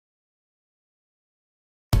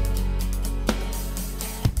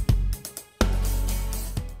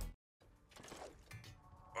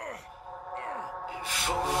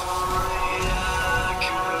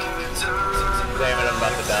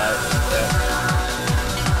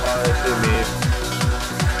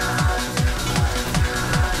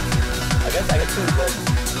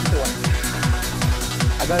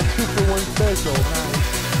Official. Nice.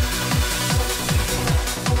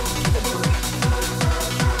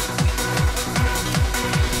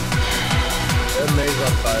 May's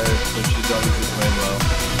on fire, so she's obviously playing well.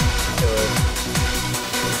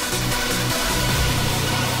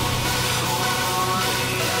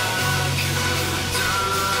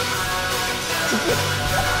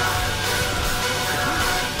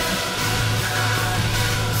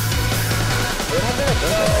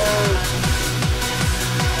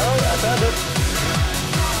 Oh, I found it.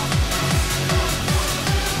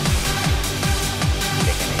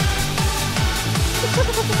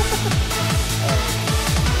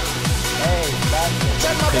 Hey,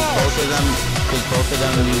 Could both of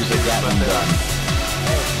them use a Gatling gun?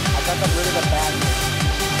 Hey, I got the rid of the bad.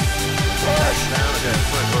 Push!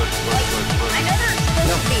 Push. I know there's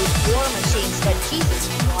supposed to be war machines, but Jesus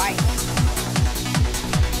Christ.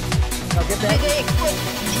 Now get that. Do they equip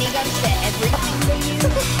miniguns to everything they use?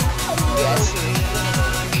 Yes.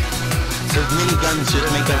 Those miniguns just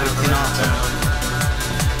make everything awesome.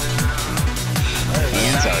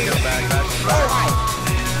 Hands are Go back. Oh,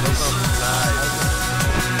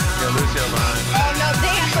 Lucio behind. oh no,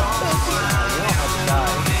 they have to push it. You don't have to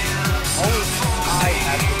die. Only I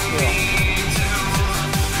have to kill.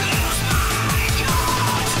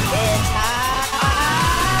 It's high.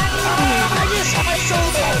 I just saw my soul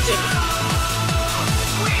melted.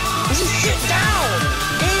 Just sit down.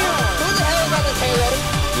 Damn. Who the hell is on the payload?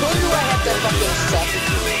 Who do I have to fucking suck?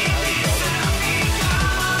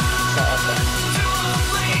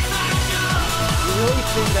 You really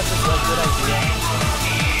think that's a good idea?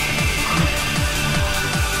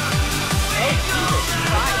 Oh, Jesus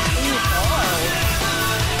Christ, these are.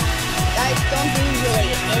 Guys, don't do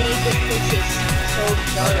really any good pushes. So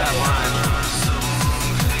I got mine.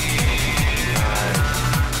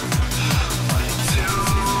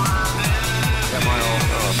 Got mine all.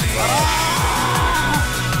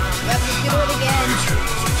 Let's do it again.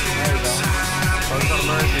 There you go. Focus on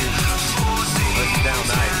Mercy. Mercy down,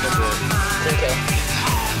 nice. That's it. Okay.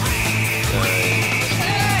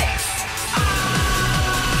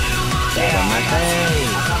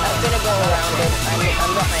 I'm gonna go around it.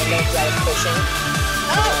 I'm behind those guys pushing.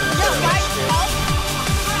 Oh, no, guys!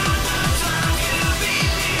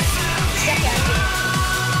 Second.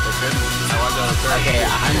 Okay,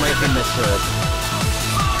 I'm raping this hood.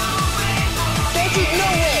 Don't you? No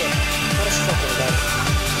way! What a fucking gun.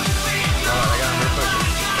 I got him pushing.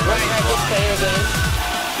 Reinhardt gets player game.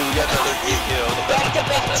 We got another team kill.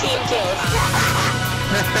 Back-to-back team kills.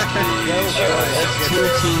 That's 2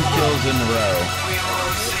 team kills in a row.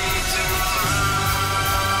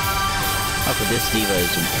 Okay, this diva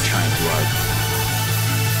isn't trying too hard.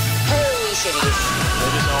 Holy shitties. They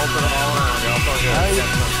just all put them all around. Y'all so good.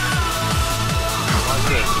 Watch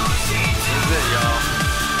this. This is it, y'all.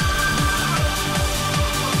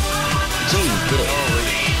 Gee, get it. Holy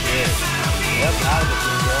shit. Yep, out of the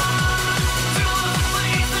team, bro.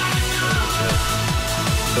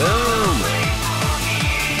 Boom!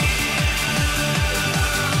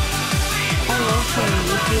 I love playing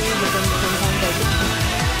with you, but then sometimes I just...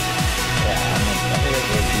 Yeah, I'm a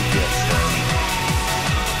DPS thing.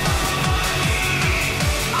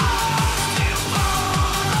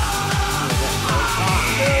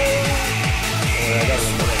 I got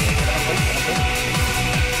one more.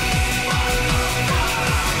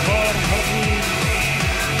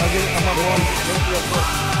 I'm not going.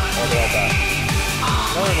 Oh, they're all back.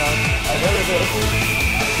 No, they're not. I better go.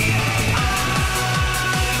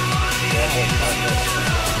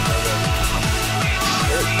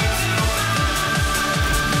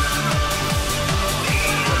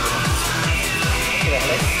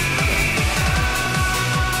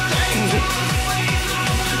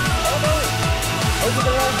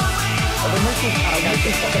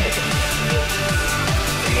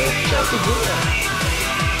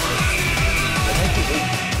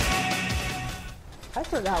 I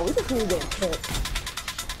forgot, we just need to get hit.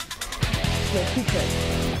 Yeah, 2 hits.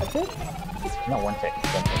 That's it? No, 1 tick.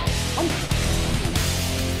 Oh,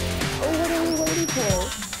 what are we waiting for?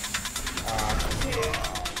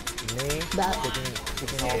 Me? That.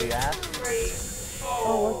 Kicking all the ass.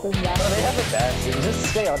 Oh, what does that Well, they have it bad. You just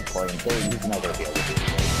stay on point. He's not going to be able to do it.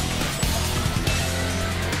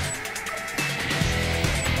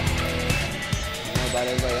 I don't know about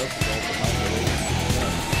everybody else's goal, but mine really.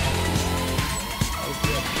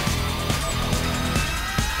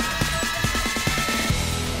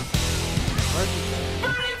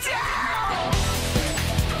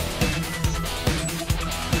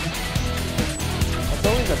 That's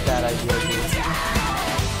always a bad idea, dude.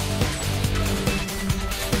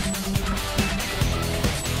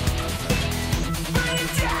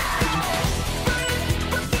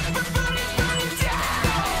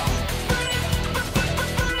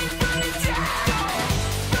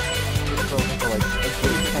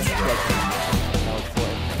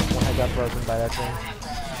 got broken by that thing.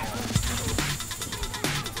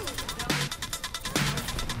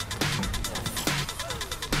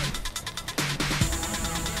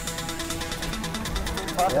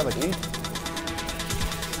 Yeah, but he.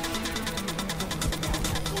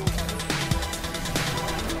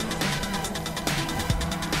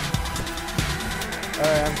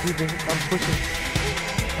 Alright, I'm pushing.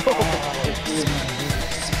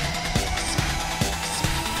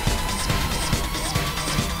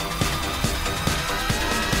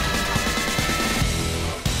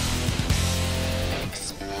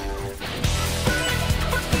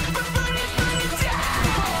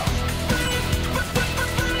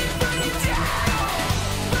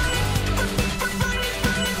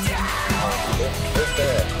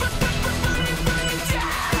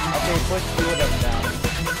 Okay, push two of them down.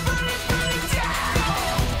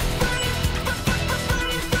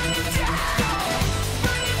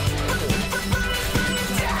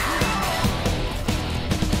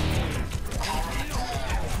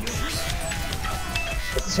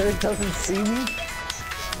 The turret doesn't see me?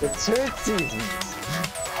 The turret sees me.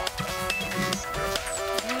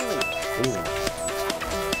 Ooh.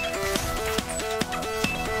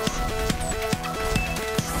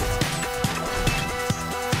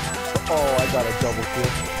 Oh, I got a double kill.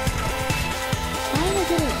 How am I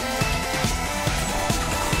getting?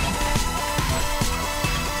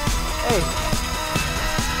 Hey!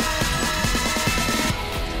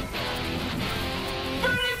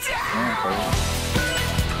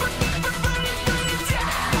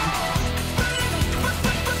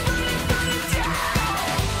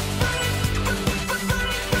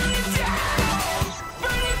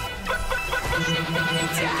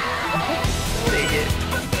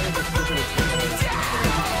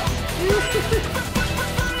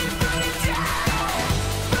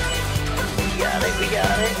 We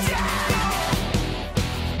got it.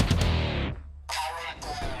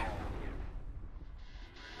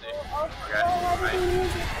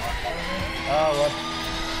 Oh, well,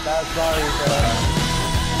 sorry, sorry.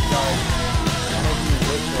 I hope you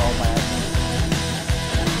wait for all my actions.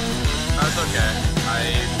 That's okay. I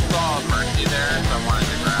saw Mercy there, so I wanted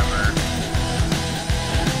to grab her.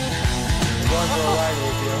 I'm going for a ride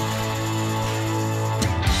with you.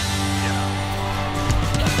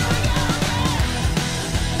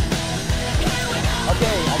 Okay, I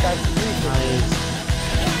got 3 for these.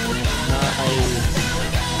 Nice.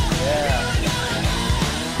 Yeah.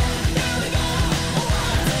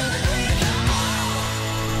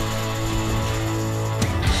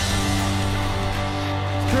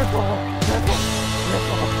 Triple.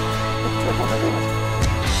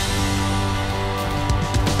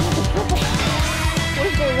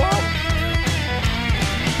 Where's the one?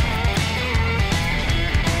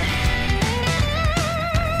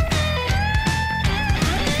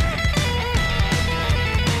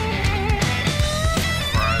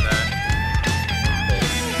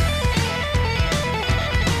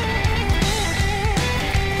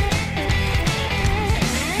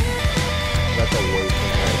 That's a waste of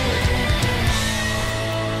right there.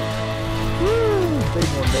 Woo! Big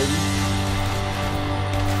one, baby.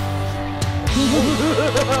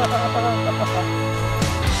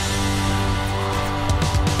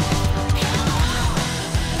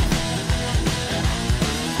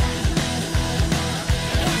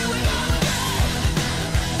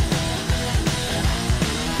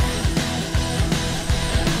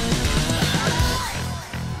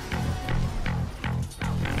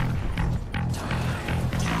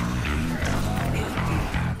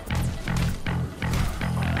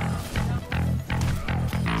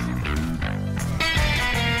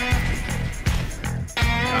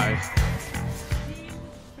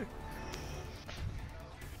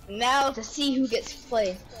 Now to see who gets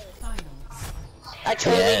played. I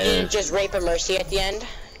totally didn't just rape a Mercy at the end.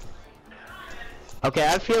 Okay,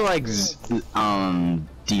 I feel like Diva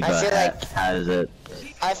has it.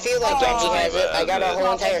 I feel like Genji has it. I got a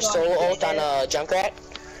whole entire solo ult on a Junkrat.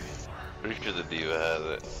 Pretty sure the Diva has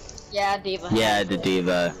it. Yeah, Diva. Yeah, the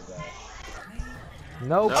Diva.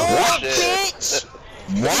 Nope. Oh, shit. bitch!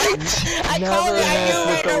 What? I called it. I knew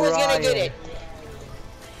Reinhardt was gonna get it.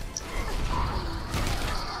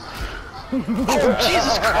 Oh,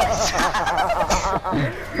 Jesus Christ!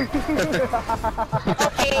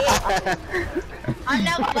 Okay. I'm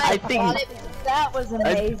not glad I think- about it because that was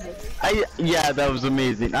amazing. Yeah, that was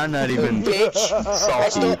amazing. I'm not even Bitch.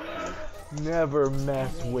 salty. Never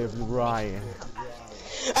mess with Ryan.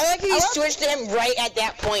 I like how you switched to him right at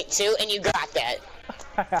that point too, and you got that.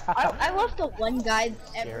 I left the one guy.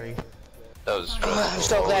 Scary. That was I'm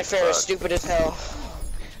so glad Fair is stupid as hell.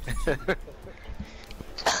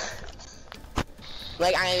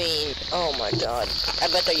 Like, I mean, oh my god. I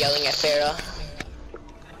bet they're yelling at Farah.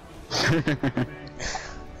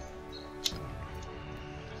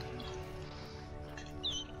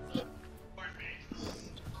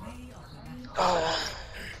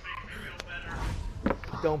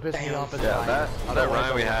 Don't piss me off at Yeah, that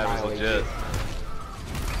Ryan we had was legit.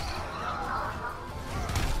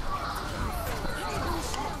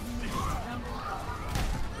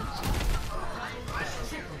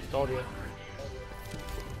 Told you.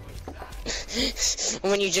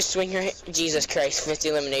 When you just swing your Jesus Christ, 50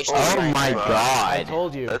 eliminations. Oh my I god.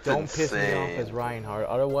 told you, That's don't piss me off insane. as Reinhardt,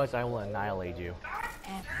 otherwise I will annihilate you.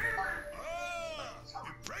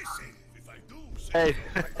 Hey.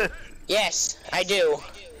 Yes, I do.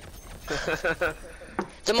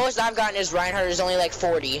 The most I've gotten is Reinhardt is only like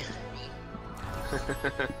 40.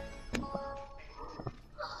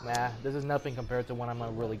 Nah, this is nothing compared to when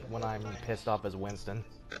I'm pissed off as Winston.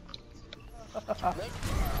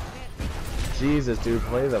 Jesus, dude,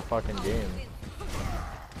 play the fucking game.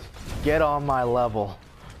 Get on my level.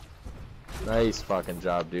 Nice fucking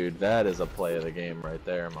job, dude. That is a play of the game right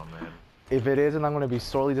there, my man. If it isn't, I'm gonna be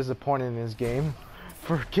sorely disappointed in this game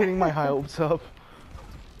for getting my hopes up.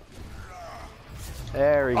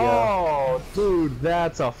 There we go. Oh, dude,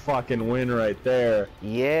 that's a fucking win right there.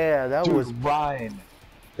 Yeah, that Dude, was. Ryan.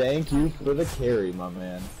 Thank you for the carry, my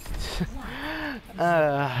man.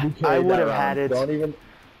 I would have had it.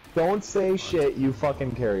 Don't say shit. You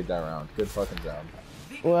fucking carried that round. Good fucking job.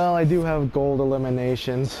 Well, I do have gold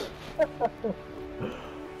eliminations. That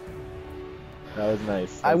was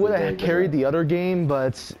nice. I would have carried the other game,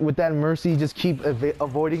 but with that Mercy, just keep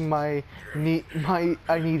avoiding my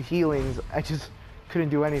I need healings. I just couldn't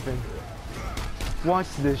do anything.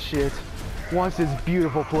 Watch this shit. Watch this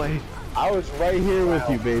beautiful play. I was right here with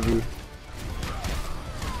you, baby.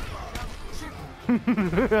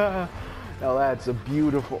 Now that's a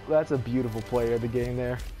beautiful play of the game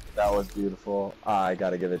there. That was beautiful. I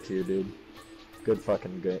gotta give it to you, dude. Good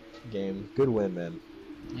fucking game. Good win, man.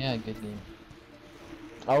 Yeah, good game.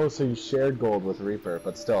 Oh, so you shared gold with Reaper,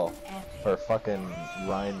 but still, for fucking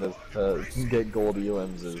Ryan to get gold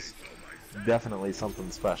elims is definitely something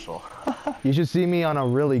special. You should see me on a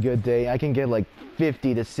really good day. I can get like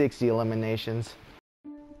 50 to 60 eliminations.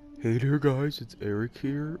 Hey there guys, it's Erik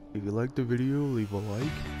here. If you liked the video, leave a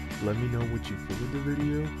like. Let me know what you think of the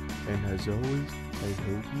video. And as always, I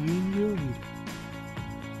hope you enjoyed.